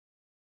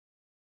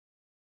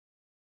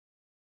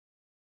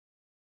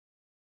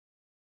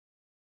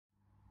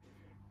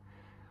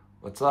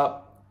What's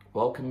up?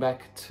 Welcome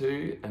back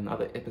to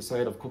another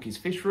episode of Cookie's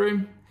Fish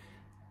Room.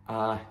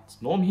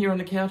 It's Norm here on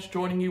the couch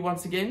joining you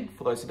once again,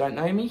 for those who don't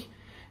know me.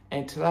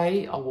 And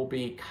today I will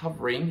be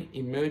covering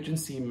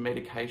emergency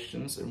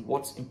medications and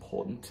what's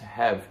important to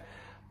have,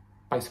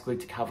 basically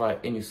to cover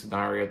any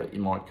scenario that you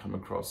might come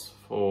across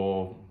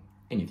for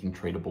anything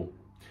treatable.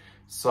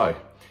 So,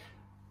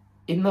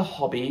 in the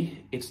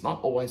hobby, it's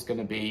not always going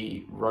to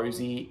be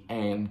rosy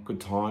and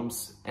good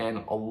times,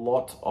 and a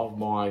lot of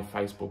my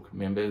Facebook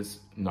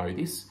members know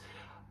this,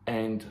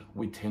 and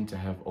we tend to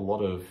have a lot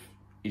of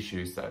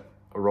issues that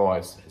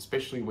arise,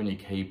 especially when you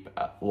keep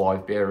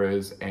live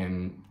bearers,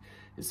 and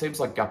it seems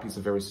like guppies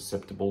are very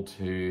susceptible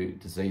to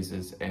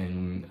diseases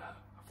and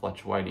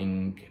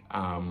fluctuating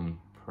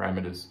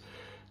parameters.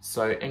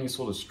 So any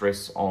sort of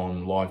stress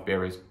on live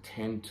bearers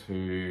tend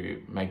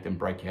to make them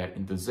break out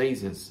in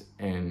diseases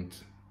and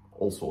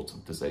all sorts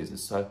of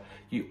diseases. So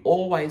you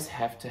always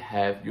have to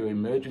have your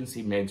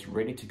emergency meds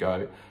ready to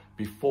go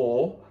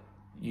before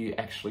you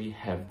actually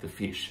have the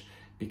fish,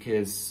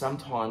 because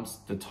sometimes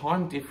the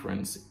time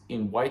difference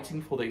in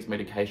waiting for these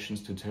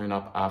medications to turn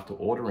up after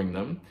ordering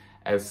them,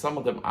 as some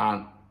of them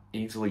aren't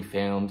easily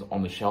found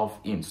on the shelf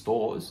in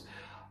stores,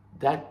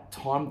 that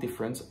time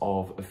difference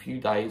of a few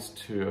days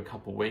to a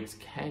couple of weeks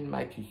can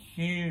make a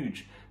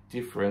huge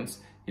difference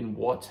in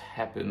what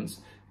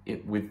happens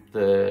with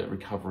the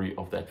recovery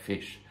of that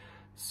fish.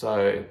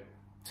 So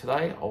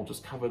today I'll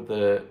just cover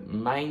the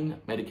main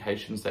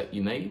medications that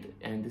you need,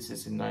 and this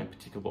is in no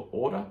particular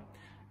order,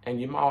 and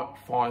you might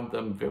find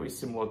them very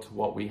similar to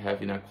what we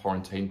have in our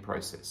quarantine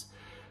process.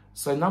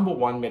 So number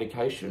one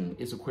medication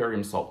is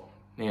aquarium salt.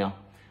 Now,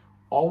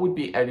 I would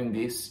be adding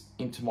this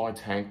into my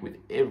tank with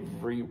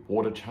every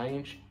water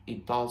change.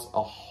 It does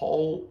a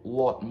whole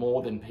lot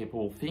more than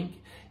people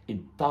think.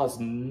 It does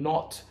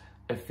not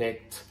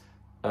affect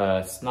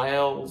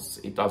snails,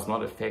 it does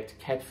not affect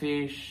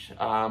catfish,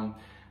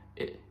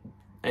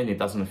 and it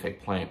doesn't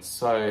affect plants.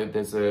 So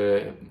there's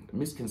a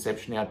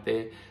misconception out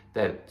there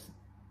that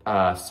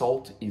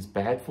salt is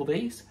bad for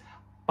these,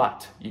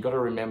 but you got to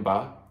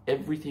remember,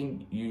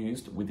 everything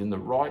used within the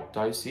right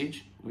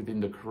dosage, within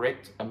the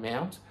correct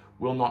amount,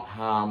 will not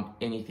harm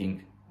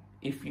anything.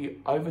 If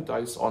you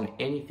overdose on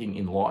anything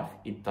in life,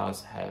 it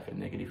does have a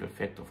negative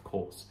effect, of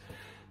course.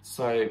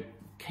 So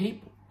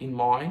keep in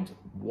mind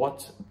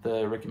what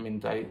the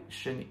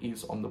recommendation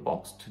is on the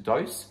box to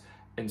dose,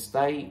 and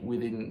stay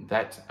within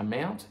that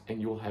amount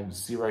and you'll have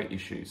zero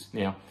issues.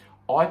 Now,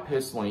 I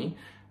personally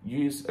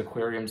use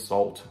aquarium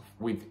salt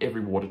with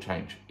every water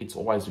change. It's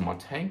always in my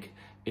tank.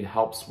 It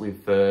helps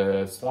with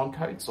the slime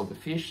coats of the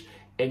fish,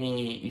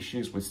 any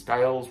issues with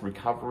scales,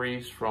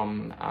 recoveries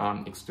from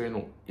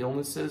external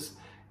illnesses.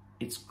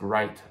 It's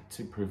great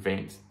to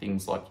prevent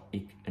things like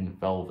ick and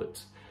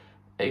velvet.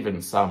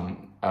 Even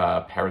some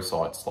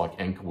parasites like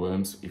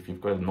anchorworms, if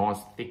you've got a nice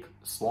thick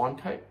slime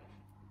coat,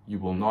 you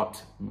will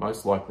not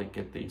most likely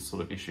get these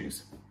sort of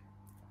issues.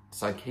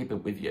 So keep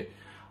it with you.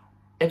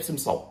 Epsom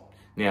salt.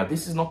 Now,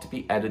 this is not to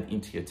be added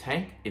into your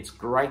tank. It's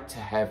great to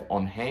have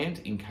on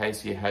hand in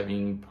case you're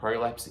having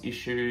prolapse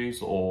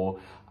issues or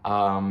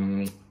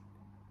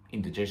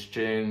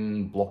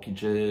indigestion,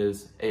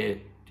 blockages.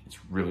 It's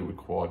really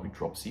required with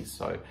dropsy.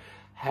 So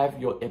have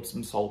your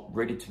Epsom salt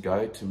ready to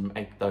go to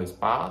make those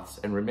baths.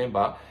 And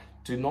remember,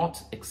 do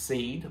not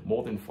exceed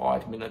more than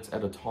 5 minutes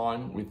at a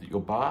time with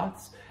your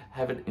baths.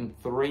 Have it in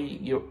 3.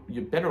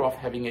 You're better off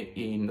having it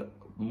in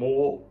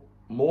more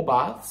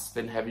baths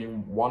than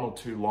having 1 or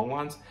 2 long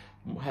ones.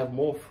 Have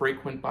more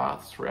frequent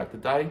baths throughout the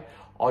day.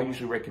 I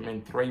usually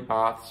recommend 3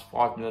 baths,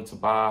 5 minutes a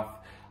bath,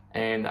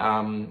 and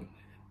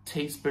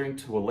teaspoon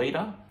to a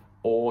litre,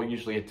 or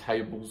usually a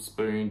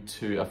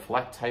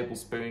flat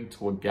tablespoon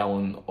to a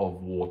gallon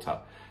of water.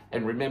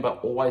 And remember,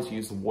 always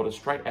use the water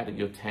straight out of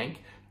your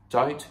tank.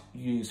 Don't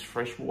use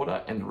fresh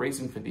water, and the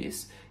reason for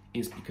this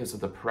is because of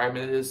the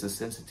parameters, the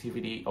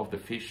sensitivity of the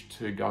fish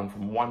to going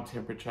from one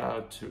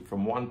temperature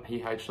from one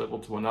pH level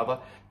to another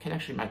can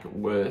actually make it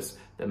worse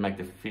than make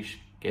the fish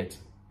get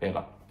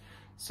better.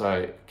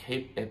 So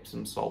keep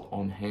Epsom salt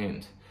on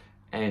hand.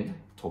 And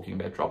talking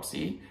about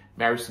dropsy,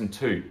 Maricin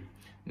 2.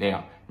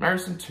 Now,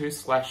 Maricin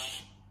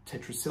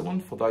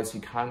 2/tetracycline, for those who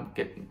can't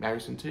get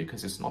Maricin 2,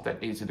 because it's not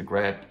that easy to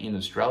grab in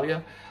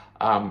Australia.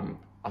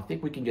 I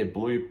think we can get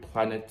Blue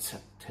Planet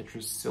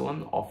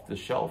tetracycline off the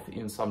shelf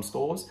in some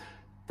stores.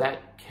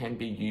 That can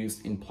be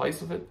used in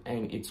place of it,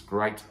 and it's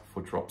great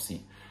for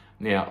dropsy.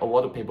 Now, a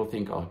lot of people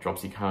think, oh,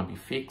 dropsy can't be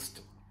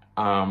fixed.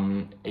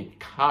 It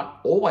can't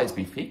always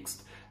be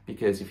fixed,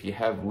 because if you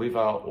have liver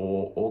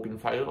or organ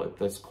failure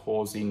that's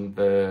causing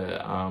the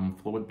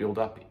fluid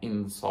buildup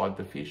inside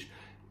the fish,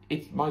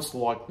 it most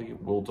likely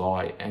will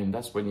die. And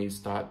that's when you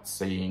start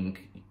seeing,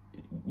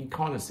 you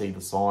kind of see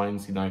the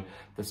signs, you know,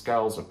 the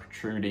scales are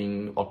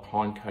protruding, like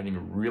pine coating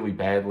really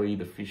badly,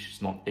 the fish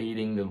is not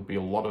eating. There'll be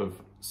a lot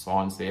of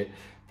signs there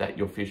that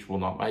your fish will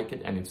not make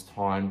it, and it's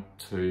time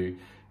to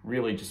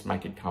really just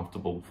make it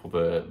comfortable for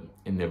the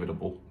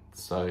inevitable.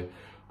 So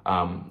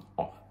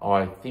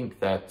I think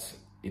that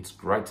it's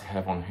great to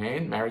have on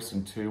hand.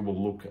 Maricin 2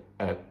 will look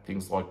at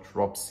things like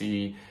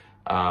dropsy,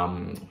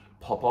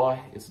 Popeye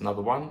is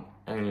another one.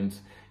 And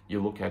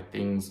you look at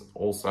things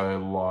also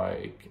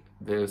like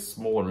there's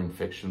smaller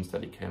infections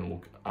that it can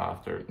look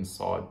after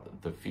inside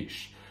the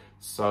fish.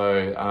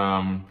 So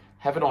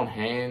have it on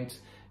hand.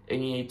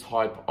 Any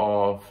type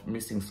of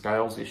missing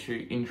scales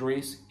issue,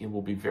 injuries, it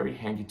will be very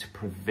handy to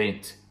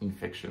prevent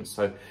infections.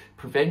 So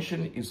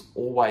prevention is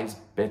always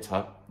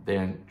better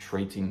than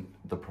treating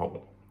the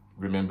problem.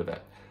 Remember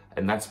that.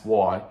 And that's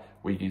why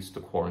we use the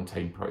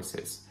quarantine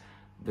process.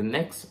 The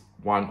next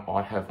one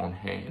I have on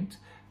hand,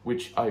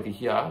 which over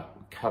here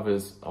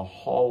covers a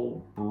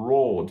whole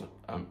broad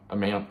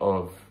amount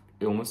of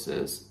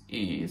illnesses,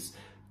 is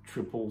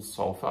triple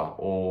sulfur,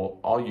 or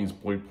I'll use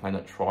Blue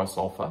Planet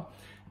trisulfur.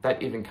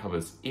 That even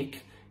covers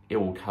ick. It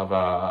will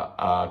cover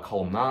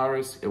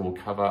columnaris. It will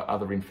cover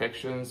other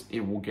infections. It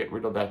will get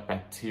rid of that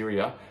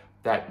bacteria,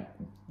 that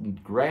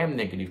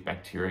gram-negative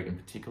bacteria in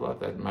particular,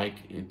 that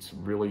make it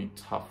really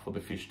tough for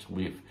the fish to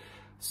live.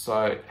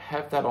 So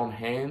have that on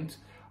hand.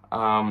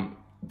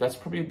 That's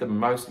probably the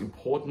most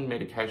important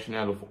medication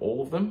out of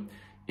all of them.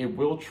 It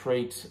will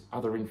treat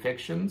other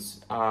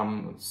infections,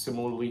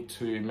 similarly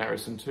to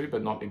Maricin 2,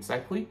 but not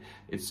exactly.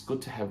 It's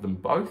good to have them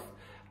both.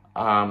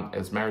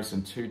 As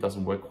Maricin 2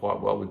 doesn't work quite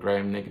well with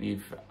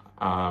gram-negative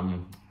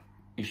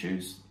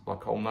issues, like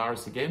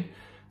columnaris again.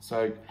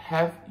 So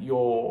have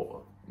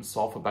your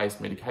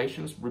sulfur-based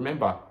medications.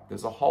 Remember,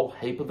 there's a whole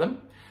heap of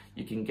them.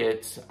 You can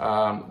get,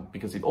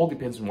 because it all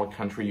depends on what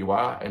country you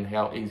are and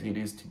how easy it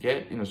is to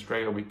get. In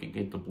Australia, we can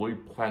get the Blue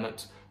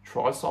Planet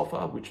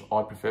trisulfur, which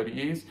I prefer to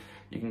use.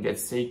 You can get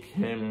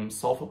Seachem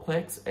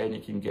Sulfurplex, and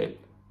you can get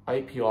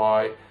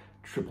API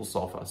triple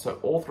sulfur. So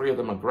all three of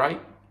them are great.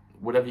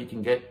 Whatever you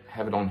can get,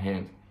 have it on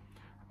hand.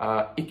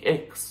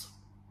 ICX.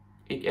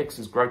 ICX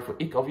is great for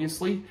ick,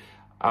 obviously.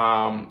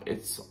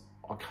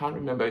 I can't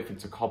remember if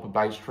it's a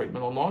copper-based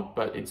treatment or not,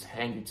 but it's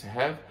handy to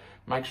have.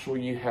 Make sure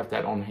you have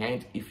that on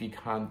hand if you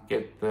can't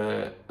get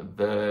the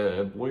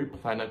Blue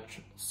Planet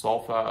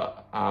sulfur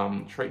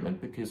treatment,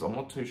 because I'm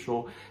not too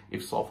sure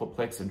if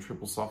Sulfurplex and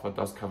triple sulfur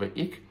does cover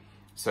ick.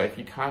 So if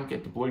you can't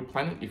get the Blue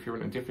Planet, if you're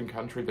in a different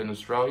country than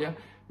Australia,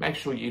 make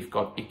sure you've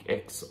got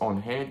ICX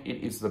on hand.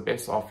 It is the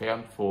best I've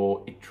found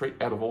for ick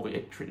out of all the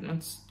ick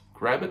treatments.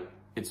 Grab it,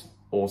 it's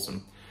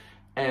awesome.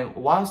 And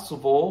last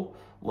of all,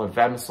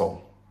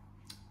 levamisole.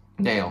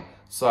 Now,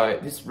 so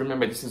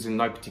remember, this is in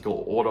no particular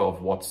order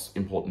of what's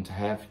important to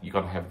have. You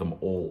got to have them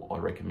all, I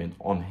recommend,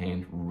 on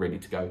hand, ready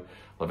to go.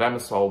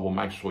 Levamisole will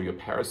make sure your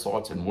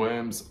parasites and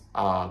worms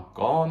are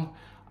gone.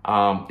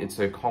 It's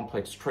a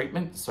complex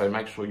treatment, so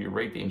make sure you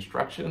read the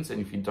instructions.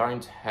 And if you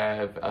don't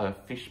have a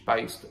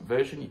fish-based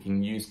version, you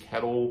can use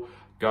cattle,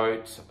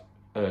 goat,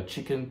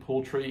 chicken,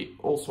 poultry,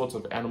 all sorts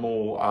of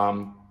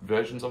animal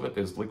versions of it.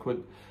 There's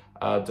liquid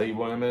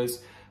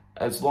dewormers.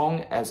 As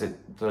long as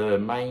the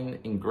main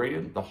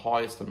ingredient, the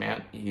highest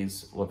amount,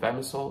 is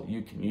levamisole,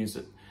 you can use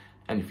it.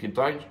 And if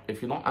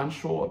you're not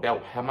unsure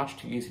about how much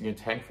to use in your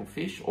tank for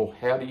fish or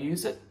how to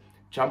use it,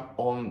 jump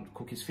on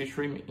Cookie's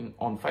Fishroom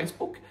on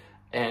Facebook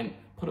and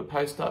put a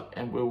post up,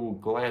 and we will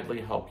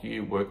gladly help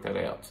you work that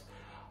out.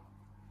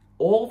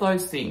 All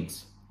those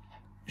things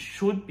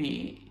should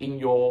be in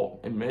your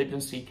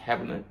emergency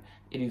cabinet.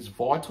 It is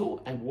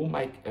vital and will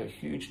make a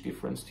huge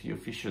difference to your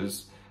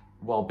fish's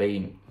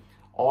well-being.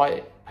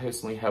 I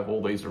personally have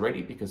all these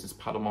already because it's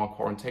part of my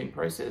quarantine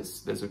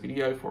process. There's a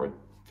video for it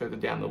further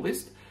down the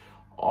list.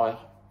 I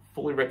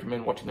fully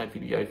recommend watching that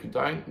video if you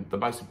don't. The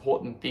most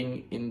important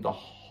thing in the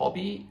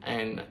hobby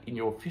and in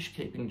your fish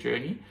keeping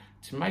journey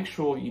to make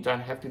sure you don't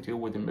have to deal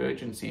with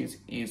emergencies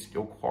is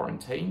your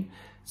quarantine.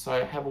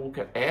 So have a look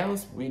at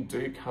ours. We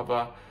do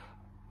cover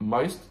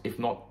most, if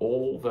not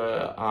all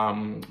the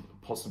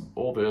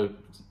all the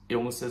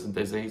illnesses and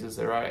diseases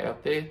there are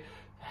out there.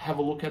 Have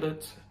a look at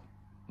it,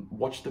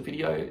 watch the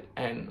video,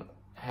 and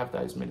have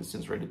those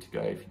medicines ready to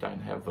go if you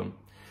don't have them.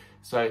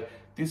 So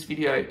this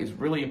video is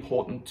really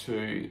important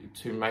to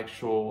make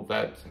sure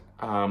that,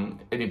 and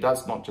it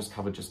does not just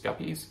cover just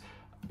guppies.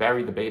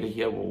 Barry the Beater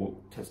here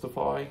will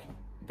testify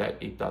that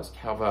it does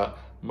cover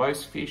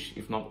most fish,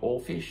 if not all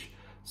fish.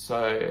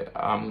 So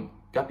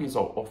guppies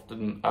are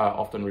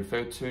often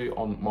referred to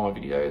on my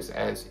videos,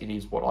 as it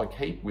is what I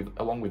keep with,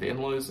 along with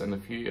endlers and a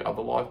few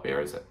other live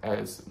bearers,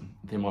 as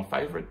they're my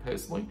favorite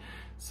personally.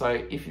 So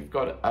if you've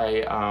got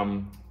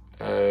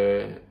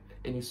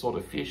any sort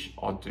of fish,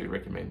 I do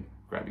recommend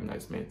grabbing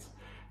those meds.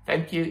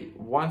 Thank you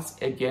once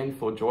again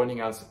for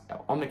joining us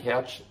on the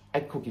couch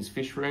at Cookie's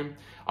Fishroom.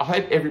 I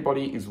hope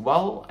everybody is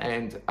well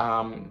and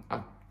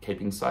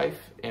keeping safe,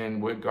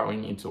 and we're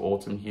going into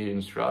autumn here in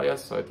Australia,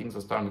 so things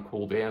are starting to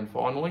cool down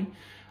finally.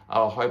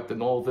 I hope the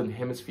Northern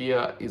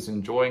Hemisphere is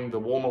enjoying the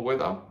warmer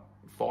weather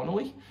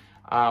finally.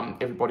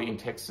 Everybody in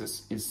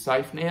Texas is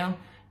safe now.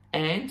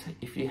 And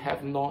if you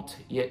have not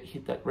yet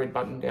hit that red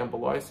button down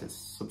below that says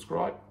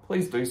subscribe,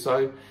 please do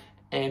so,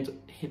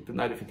 and hit the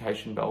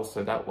notification bell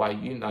so that way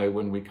you know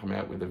when we come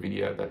out with a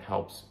video that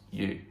helps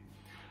you.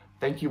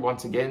 Thank you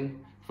once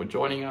again for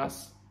joining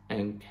us,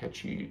 and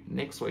catch you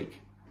next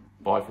week.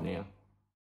 Bye for now.